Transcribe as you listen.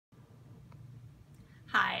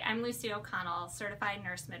Hi, I'm Lucy O'Connell, certified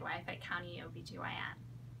nurse midwife at County OBGYN.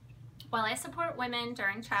 While I support women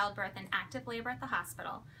during childbirth and active labor at the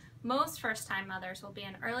hospital, most first-time mothers will be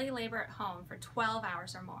in early labor at home for 12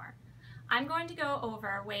 hours or more. I'm going to go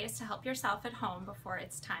over ways to help yourself at home before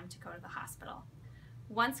it's time to go to the hospital.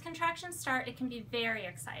 Once contractions start, it can be very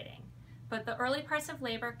exciting, but the early parts of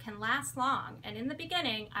labor can last long, and in the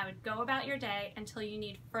beginning, I would go about your day until you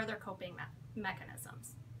need further coping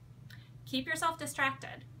mechanisms. Keep yourself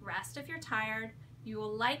distracted. Rest if you're tired. You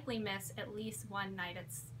will likely miss at least one night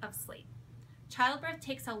of sleep. Childbirth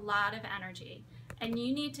takes a lot of energy, and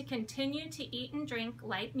you need to continue to eat and drink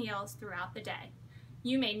light meals throughout the day.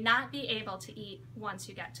 You may not be able to eat once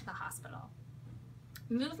you get to the hospital.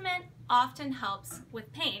 Movement often helps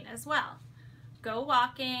with pain as well. Go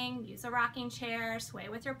walking, use a rocking chair, sway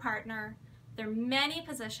with your partner. There are many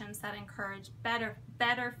positions that encourage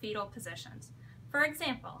better fetal positions. For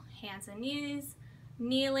example, hands and knees,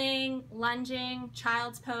 kneeling, lunging,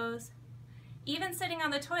 child's pose. Even sitting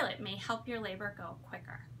on the toilet may help your labor go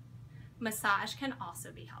quicker. Massage can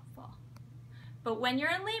also be helpful. But when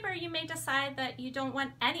you're in labor, you may decide that you don't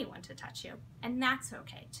want anyone to touch you, and that's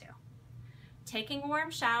okay too. Taking a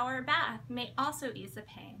warm shower or bath may also ease the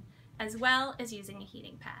pain, as well as using a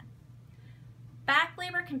heating pad. Back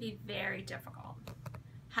labor can be very difficult.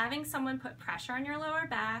 Having someone put pressure on your lower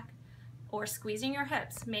back or squeezing your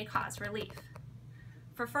hips may cause relief.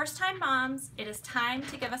 For first-time moms, it is time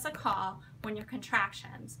to give us a call when your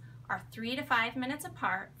contractions are 3 to 5 minutes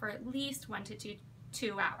apart for at least 1 to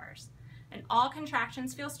 2 hours. And all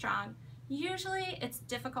contractions feel strong. Usually it's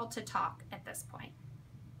difficult to talk at this point.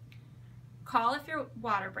 Call if your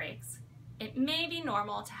water breaks. It may be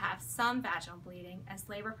normal to have some vaginal bleeding as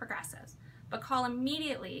labor progresses, but call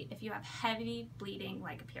immediately if you have heavy bleeding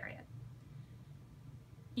like a period.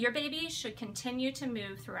 Your baby should continue to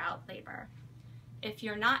move throughout labor. If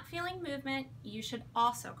you're not feeling movement, you should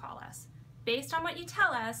also call us. Based on what you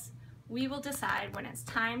tell us, we will decide when it's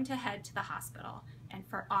time to head to the hospital and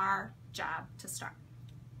for our job to start.